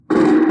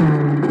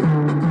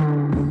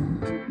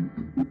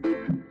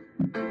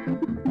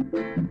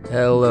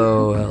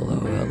Hello,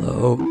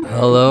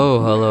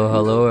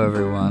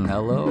 everyone.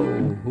 Hello.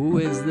 Who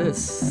is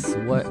this?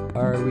 What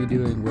are we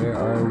doing? Where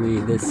are we?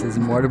 This is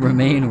Mortimer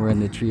Maine. We're in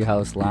the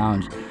Treehouse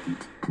Lounge.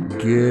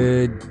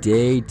 Good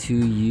day to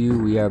you.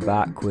 We are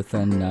back with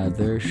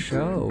another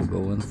show,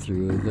 going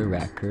through the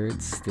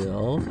records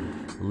still,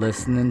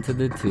 listening to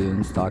the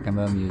tunes, talking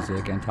about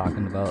music and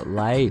talking about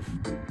life.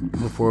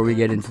 Before we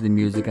get into the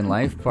music and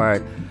life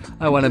part,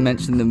 I want to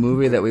mention the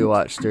movie that we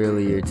watched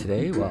earlier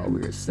today while we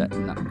were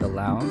setting up the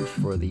lounge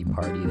for the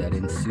party that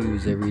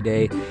ensues every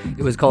day.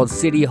 It was called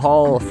City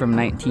Hall from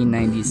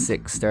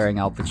 1996, starring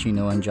Al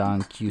Pacino and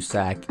John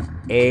Cusack.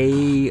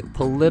 A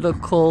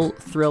political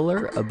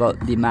thriller about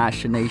the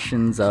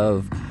machinations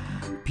of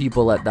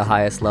people at the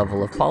highest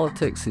level of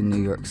politics in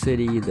New York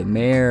City, the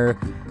mayor,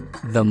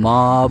 the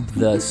mob,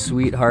 the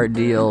sweetheart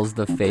deals,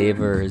 the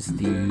favors,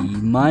 the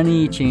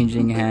money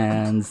changing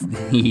hands,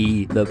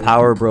 the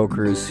power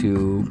brokers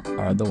who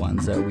are the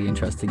ones that we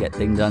entrust to get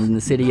things done in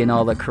the city, and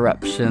all the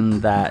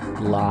corruption that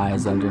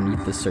lies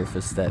underneath the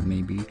surface that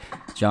maybe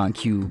Jane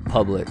Q.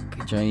 Public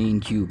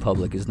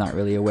is not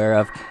really aware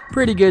of.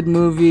 Pretty good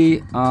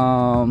movie,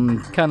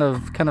 kind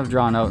of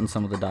drawn out in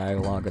some of the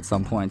dialogue at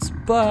some points,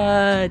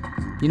 but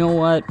you know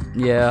what?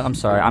 Yeah, I'm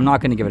sorry. I'm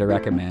not going to give it a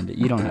recommend.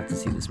 You don't have to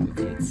see this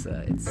movie.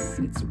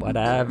 It's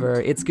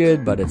whatever. It's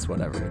good, but it's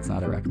whatever. It's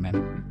not a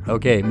recommend.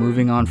 Okay,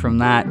 moving on from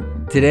that.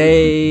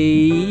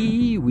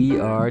 Today we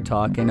are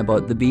talking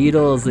about the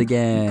Beatles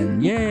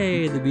again.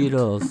 Yay, the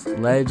Beatles.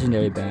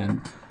 Legendary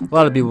band. A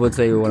lot of people would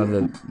say one of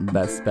the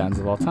best bands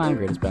of all time,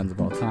 greatest bands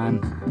of all time.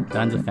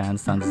 Tons of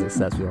fans, tons of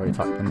success. We already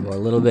talked about a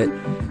little bit.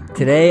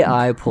 Today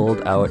I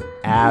pulled out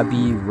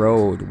Abbey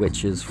Road,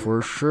 which is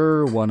for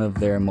sure one of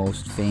their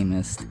most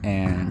famous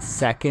and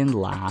second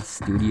last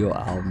studio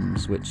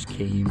albums, which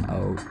came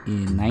out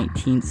in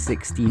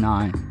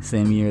 1969,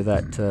 same year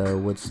that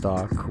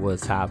Woodstock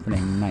was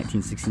happening,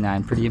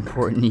 1969, pretty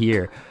important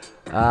year.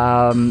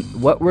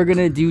 What we're going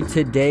to do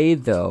today,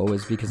 though,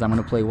 is because I'm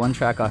going to play one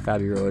track off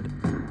Abbey Road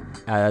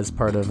as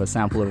part of a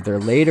sample of their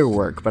later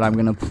work, but I'm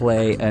going to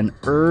play an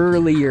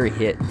earlier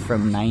hit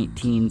from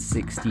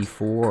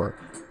 1964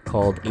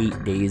 called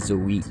 8 Days a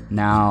Week.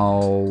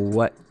 Now,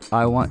 what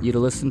I want you to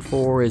listen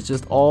for is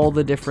just all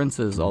the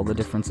differences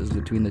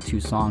between the two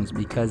songs,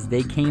 because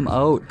they came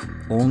out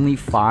only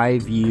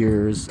 5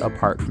 years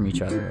apart from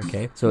each other,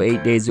 okay? So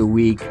 8 Days a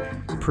Week,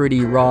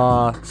 pretty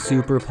raw,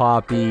 super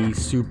poppy,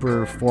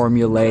 super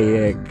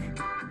formulaic.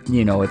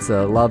 You know, it's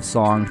a love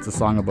song, it's a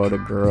song about a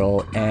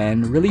girl,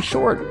 and really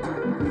short.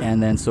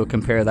 And then so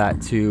compare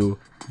that to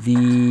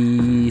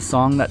the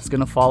song that's going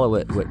to follow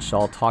it, which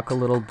I'll talk a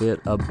little bit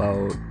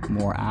about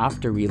more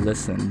after we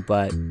listen.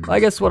 But I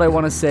guess what I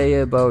want to say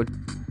about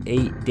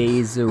 8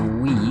 Days a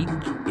Week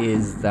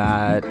is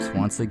that,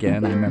 once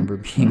again, I remember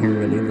being a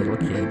really little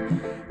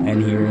kid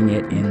and hearing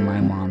it in my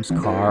mom's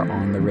car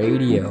on the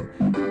radio.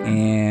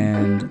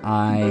 And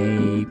I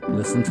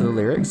listened to the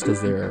lyrics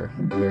because they're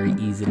very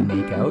easy to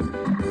make out.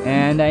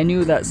 And I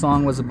knew that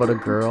song was about a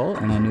girl,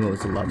 and I knew it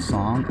was a love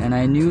song, and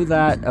I knew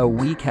that a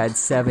week had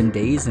 7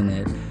 days in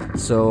it.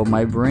 So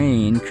my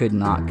brain could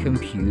not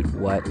compute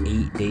what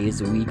 8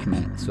 days a week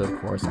meant. So of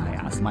course I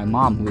asked my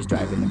mom, who was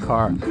driving the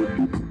car,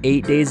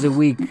 8 days a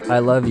week, I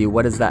love you,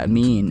 what does that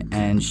mean?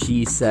 And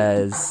she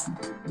says,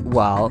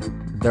 well,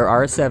 there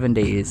are 7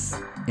 days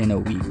in a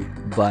week,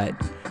 but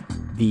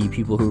the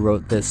people who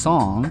wrote this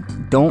song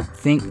don't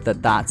think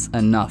that that's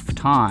enough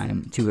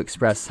time to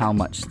express how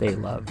much they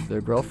love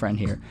their girlfriend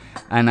here.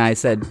 And I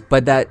said,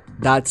 but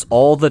that's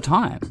all the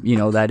time, you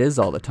know, that is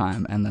all the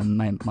time. And then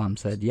my mom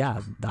said,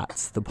 yeah,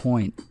 that's the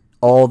point.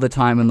 All the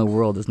time in the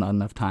world is not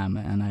enough time.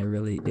 And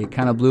it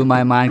kind of blew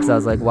my mind, because I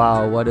was like,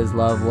 wow, what is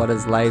love? What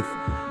is life?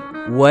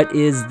 What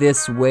is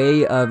this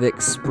way of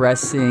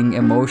expressing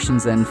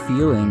emotions and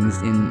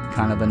feelings in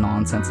kind of a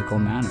nonsensical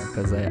manner?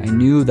 Because I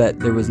knew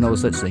that there was no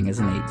such thing as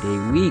an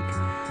 8-day week,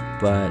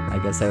 but I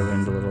guess I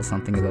learned a little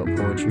something about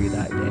poetry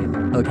that day.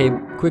 Okay,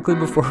 quickly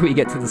before we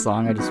get to the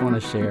song, I just want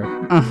to share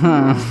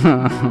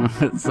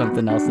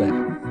something else that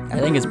I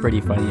think is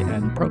pretty funny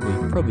and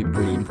probably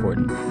pretty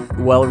important.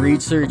 While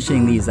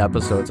researching these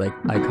episodes, I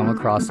come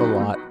across a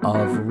lot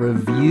of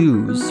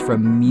reviews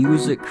from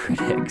music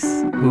critics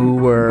who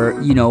were,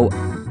 you know,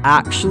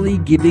 actually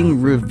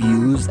giving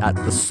reviews at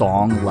the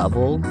song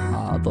level.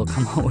 They'll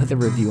come out with a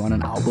review on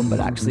an album, but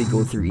actually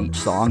go through each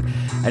song.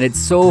 And it's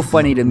so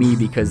funny to me,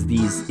 because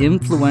these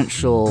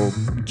influential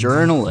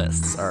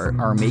journalists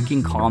are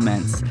making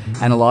comments,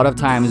 and a lot of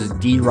times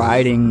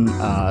deriding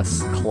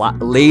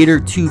later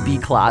to be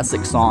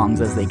classic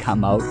songs as they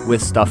come out,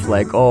 with stuff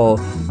like, oh,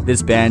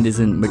 this band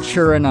isn't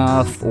mature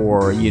enough,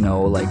 or, you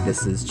know, like,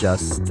 this is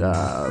just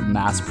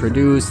mass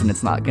produced and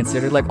it's not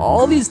considered, like,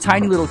 all these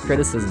tiny little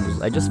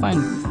criticisms I just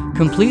find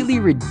completely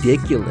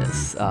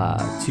ridiculous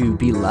to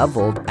be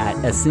leveled at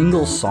a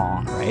single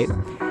song, right?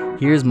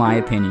 Here's my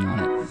opinion on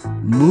it.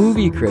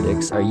 movie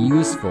critics are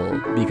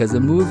useful because a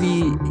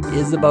movie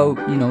is about,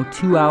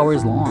 2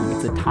 hours long.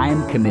 It's a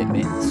time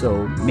commitment.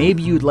 So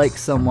maybe you'd like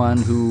someone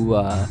who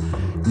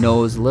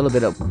knows a little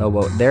bit about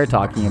what they're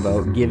talking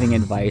about, giving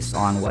advice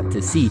on what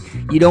to see.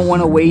 You don't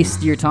want to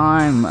waste your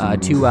time,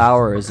 2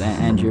 hours,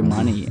 and your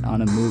money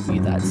on a movie.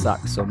 That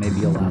sucks. So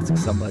maybe you'll ask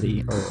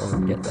somebody or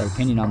get their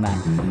opinion on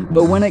that.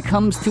 But when it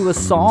comes to a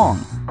song,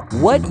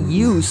 what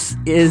use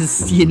is,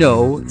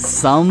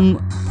 some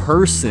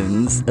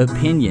person's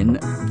opinion,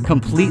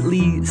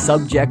 completely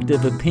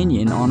subjective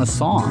opinion on a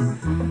song,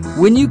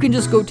 when you can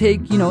just go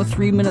take,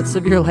 3 minutes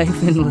of your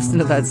life and listen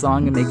to that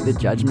song and make the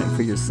judgment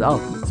for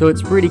yourself? So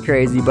it's pretty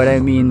crazy, but I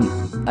mean,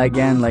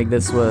 again, like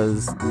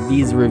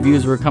these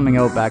reviews were coming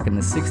out back in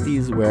the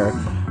 60s where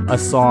a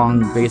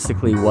song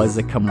basically was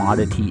a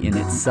commodity in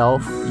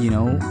itself,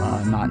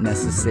 not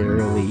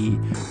necessarily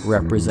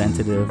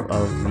representative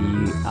of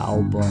the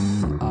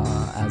album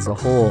as a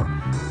whole.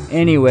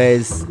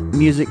 Anyways,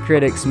 music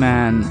critics,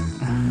 man,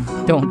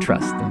 don't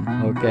trust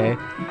them, okay?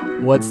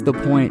 What's the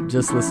point?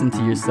 Just listen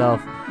to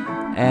yourself.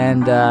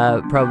 And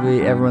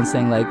probably everyone's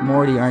saying like,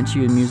 Morty, aren't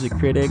you a music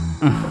critic?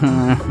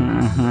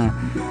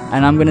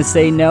 And I'm gonna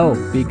say no,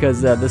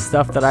 because the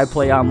stuff that I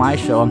play on my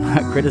show, I'm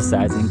not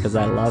criticizing because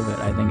I love it.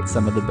 I think it's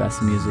some of the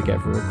best music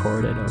ever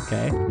recorded,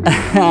 okay?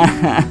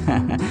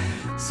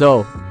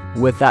 So,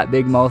 with that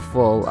big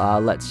mouthful,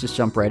 let's just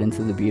jump right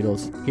into the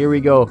Beatles. Here we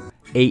go,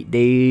 8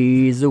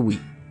 days a week.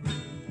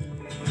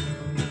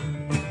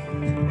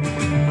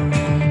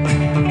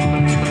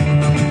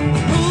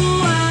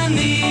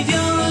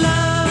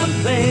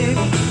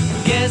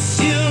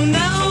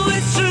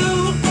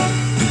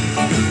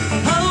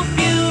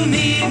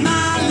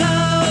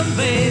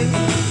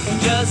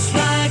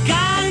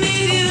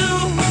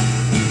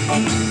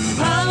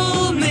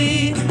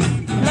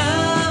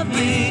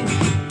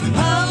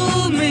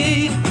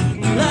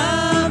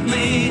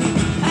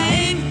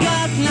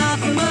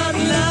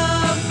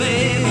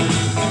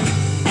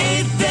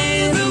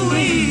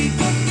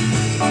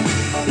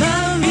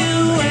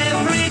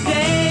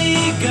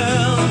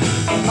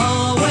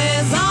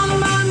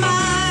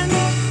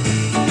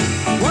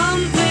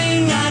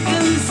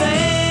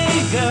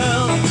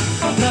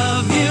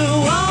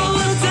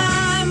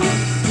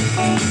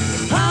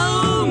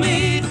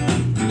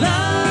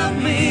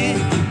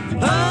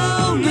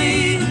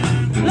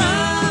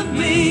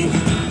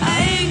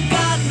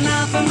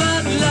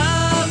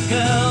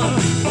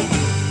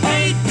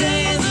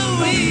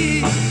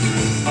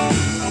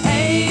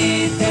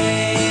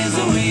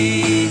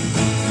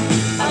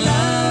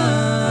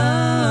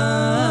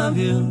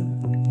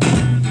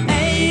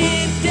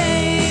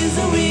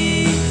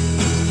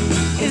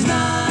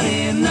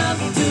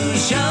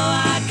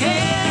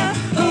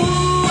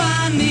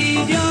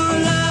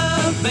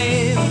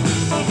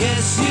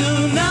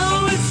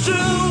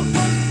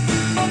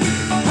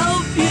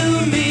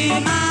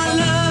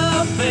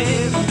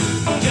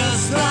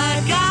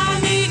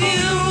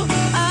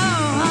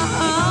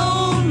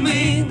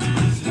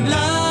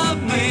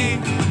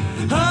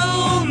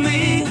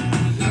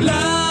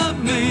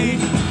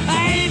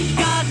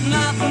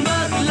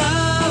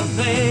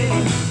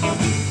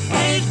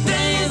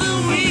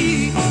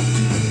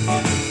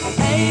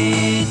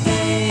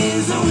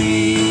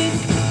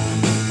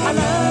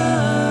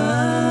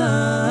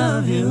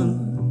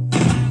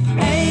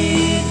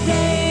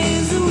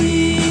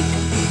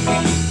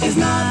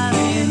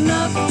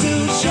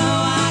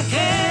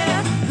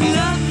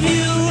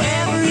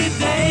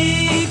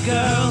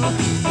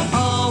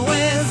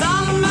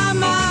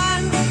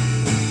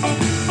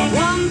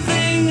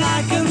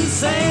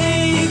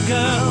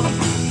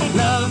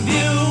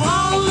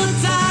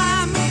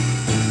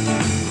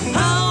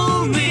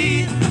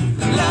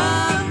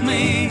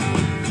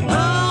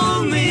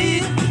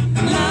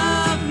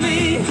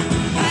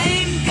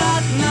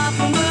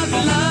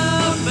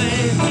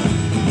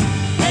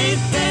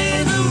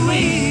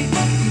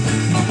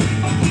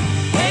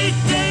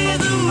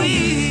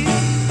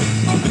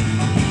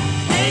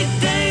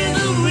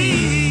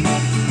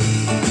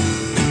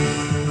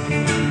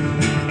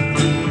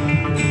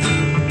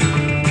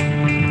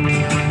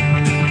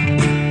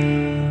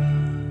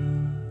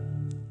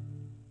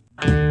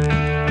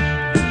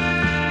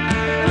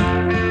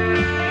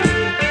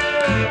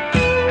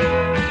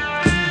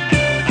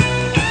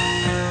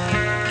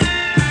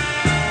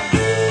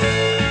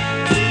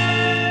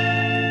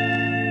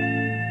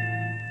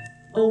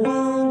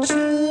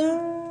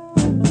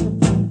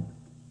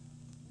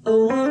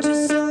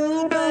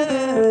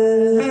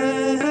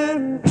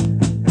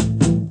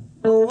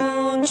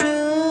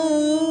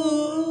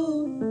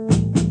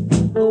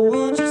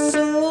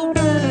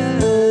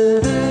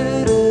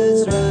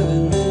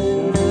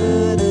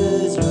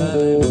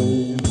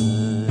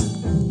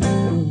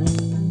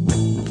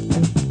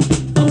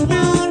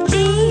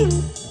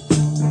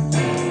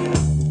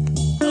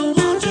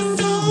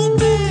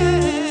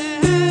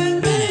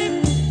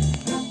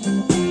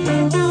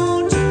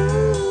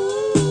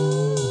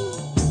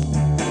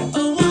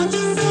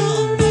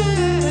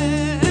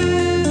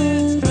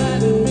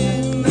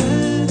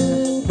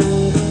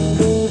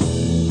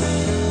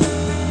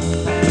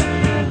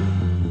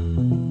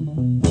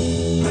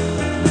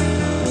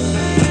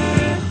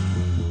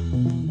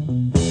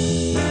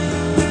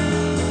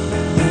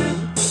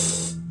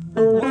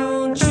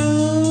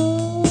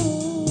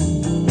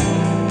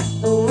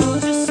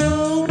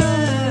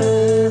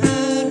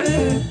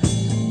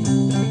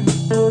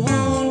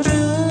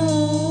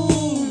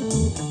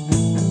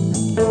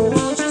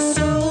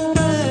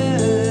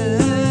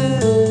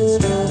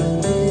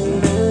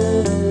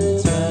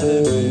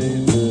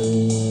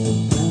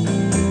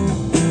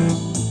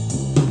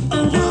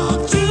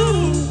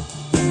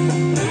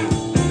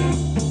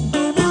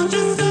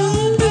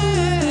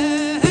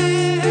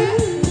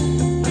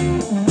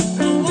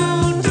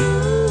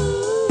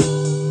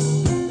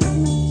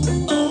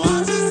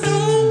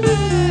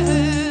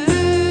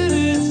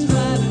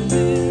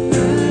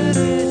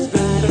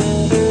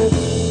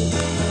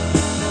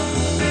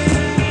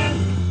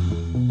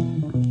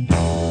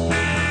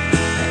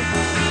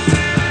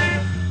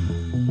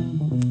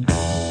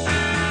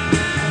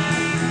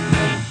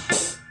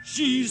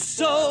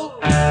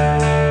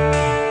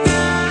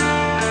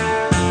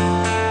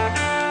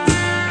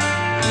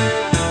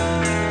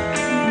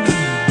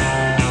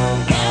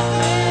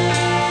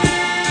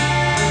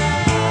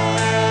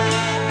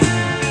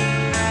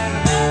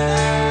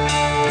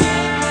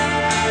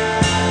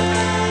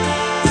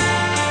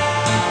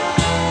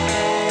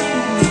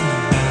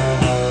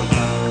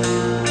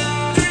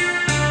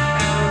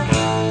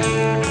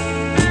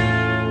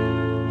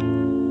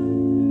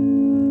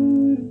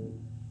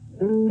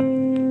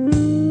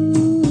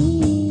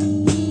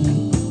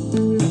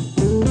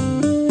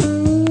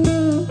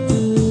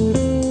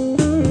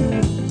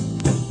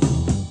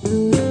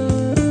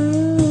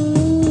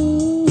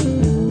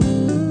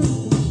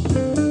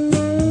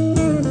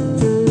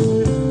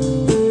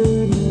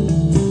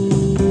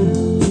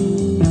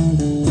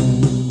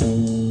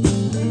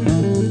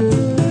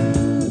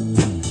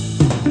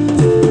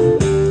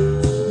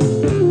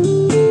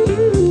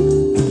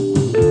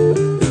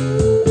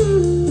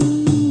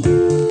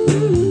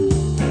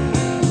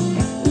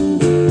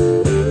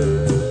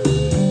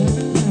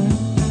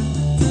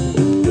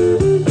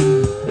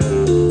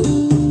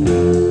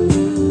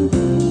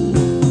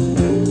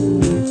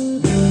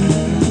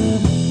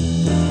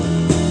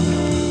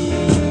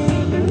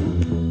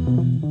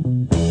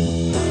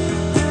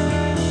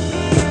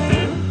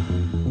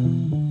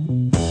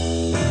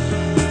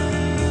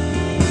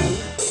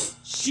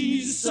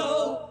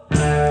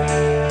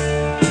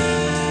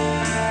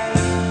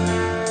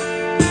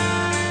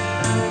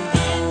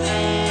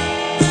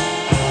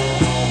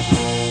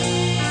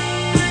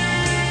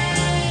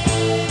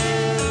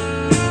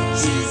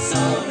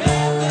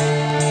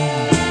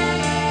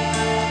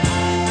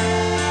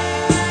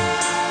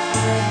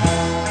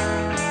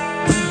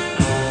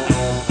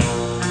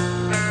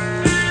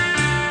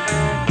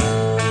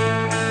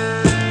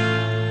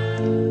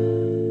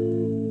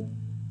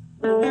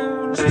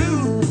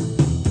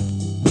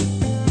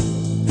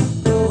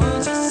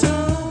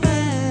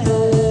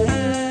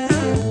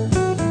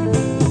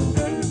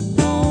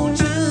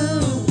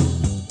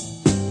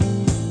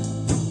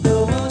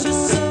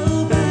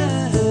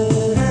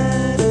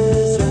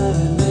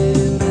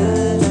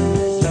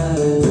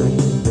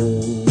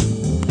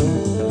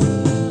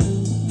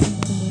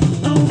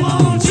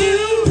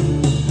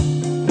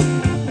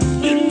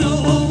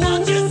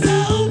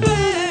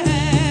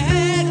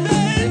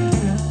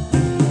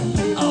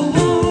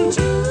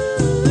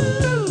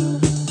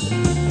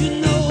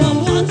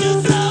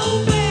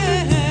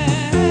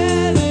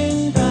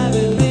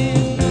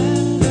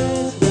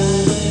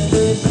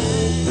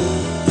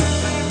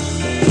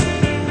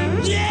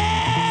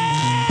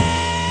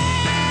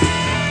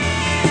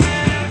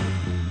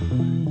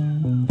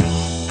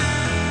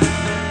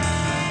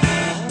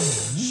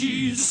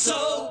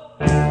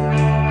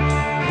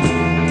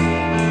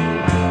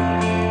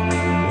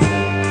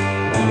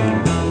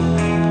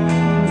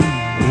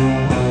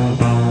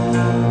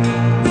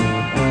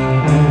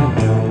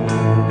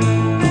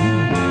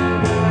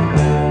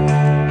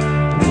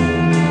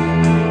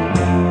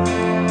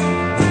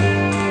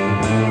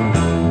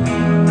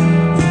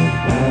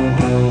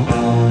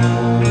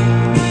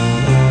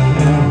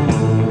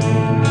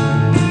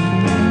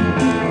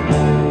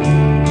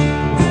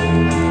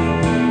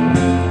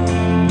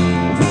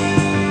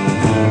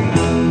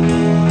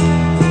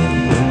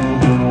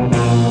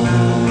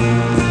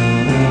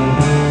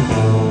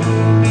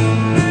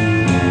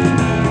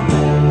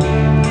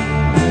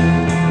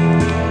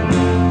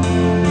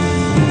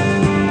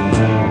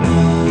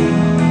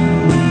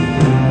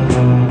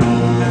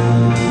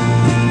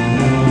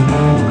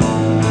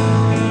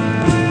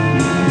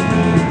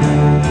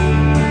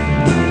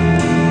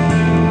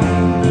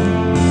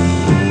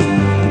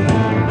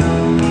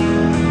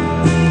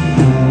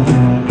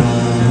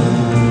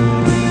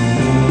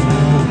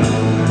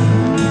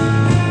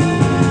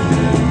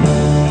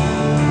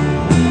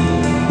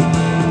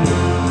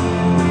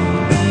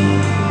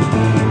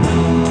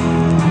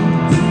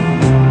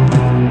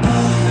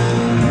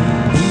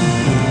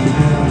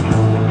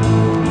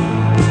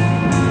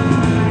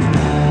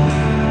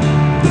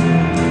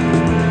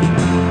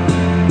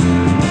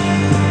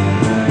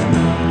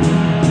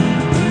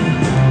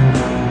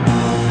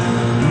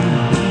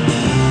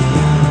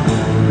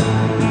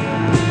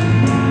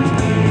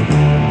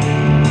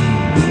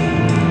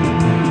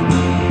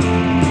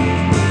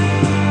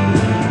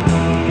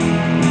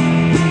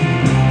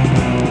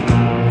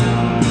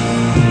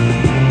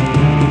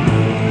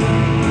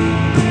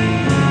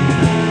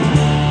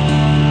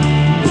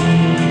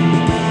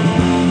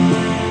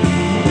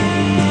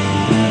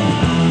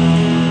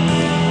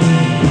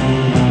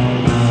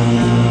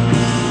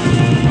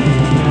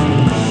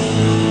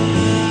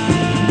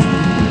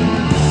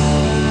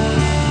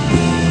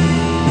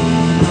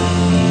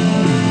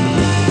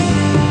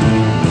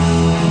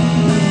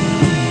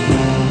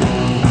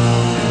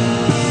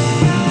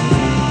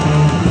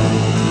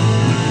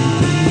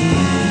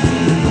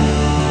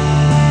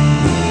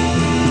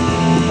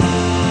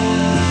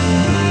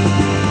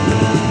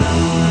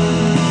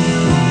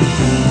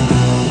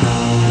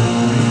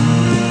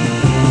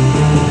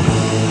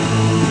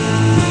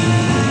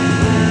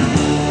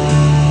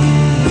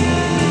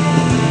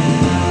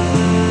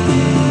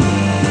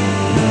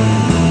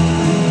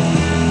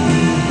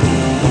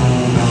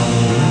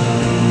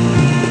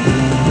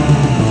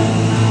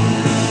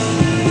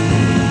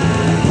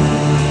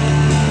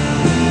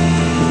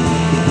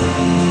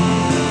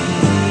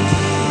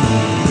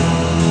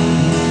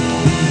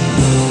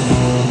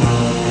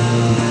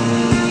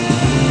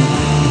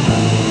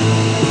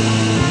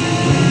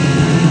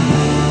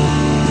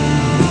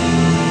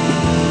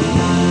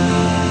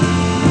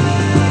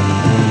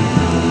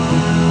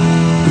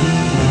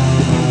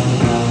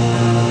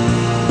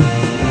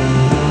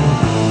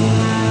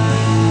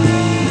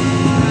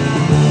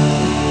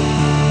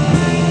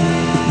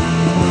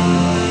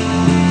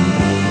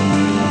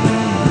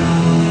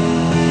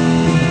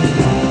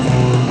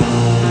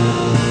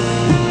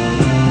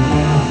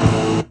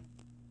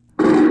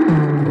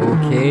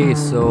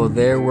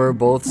 for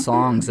both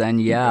songs.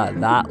 And yeah,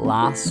 that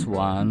last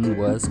one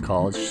was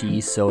called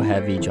She's So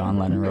Heavy. John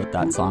Lennon wrote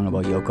that song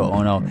about Yoko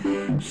Ono.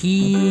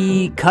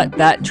 He cut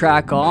that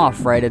track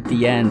off right at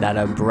the end, that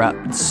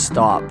abrupt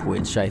stop,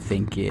 which I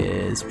think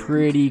is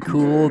pretty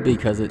cool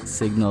because it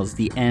signals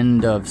the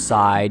end of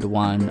side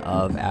one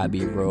of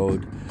Abbey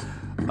Road.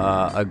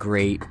 A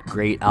great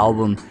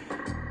album.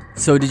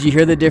 So did you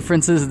hear the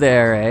differences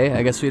there, eh?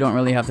 I guess we don't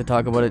really have to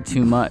talk about it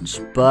too much,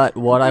 but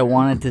what I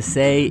wanted to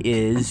say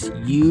is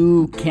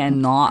you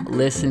cannot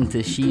listen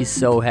to She's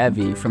So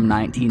Heavy from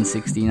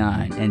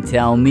 1969 and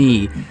tell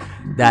me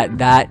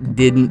that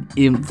didn't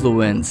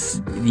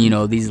influence,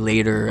 these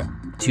later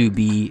to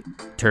be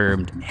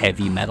termed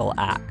heavy metal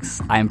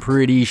acts. I'm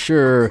pretty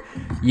sure,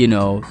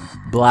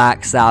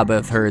 Black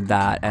Sabbath heard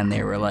that and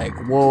they were like,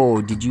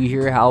 whoa, did you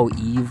hear how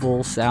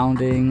evil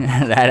sounding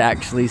that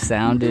actually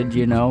sounded,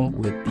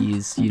 with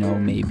these,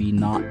 maybe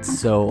not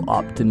so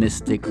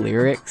optimistic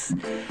lyrics.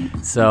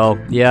 So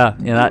yeah,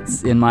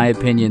 that's, in my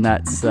opinion,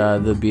 that's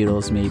the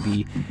Beatles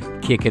maybe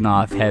kicking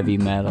off heavy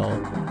metal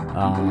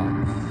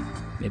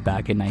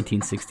back in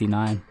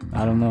 1969.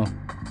 I don't know.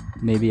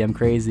 Maybe I'm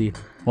crazy.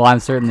 Well,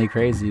 I'm certainly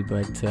crazy,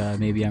 but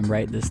maybe I'm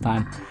right this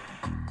time.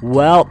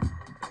 Well,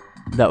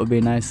 that would be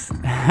nice.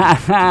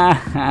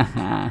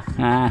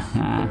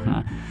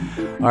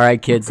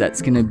 Alright, kids,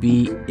 that's going to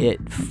be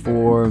it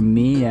for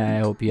me. I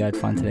hope you had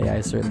fun today.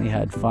 I certainly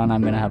had fun.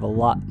 I'm going to have a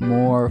lot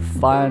more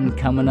fun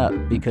coming up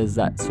because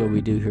that's what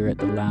we do here at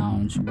the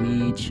lounge.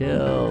 We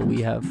chill,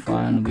 we have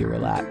fun, we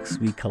relax,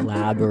 we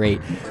collaborate.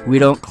 We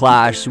don't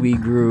clash, we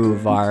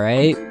groove,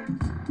 alright?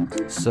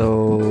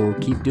 So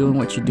keep doing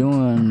what you're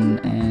doing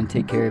and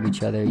take care of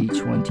each other.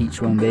 Each one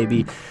teach one,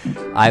 baby.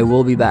 I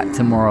will be back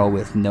tomorrow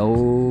with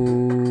no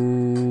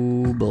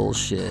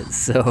bullshit.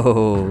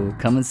 So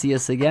come and see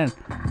us again.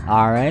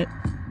 Alright?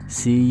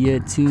 See you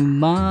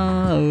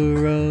tomorrow,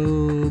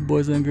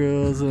 boys and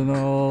girls and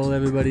all,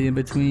 everybody in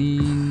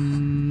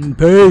between.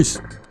 Peace!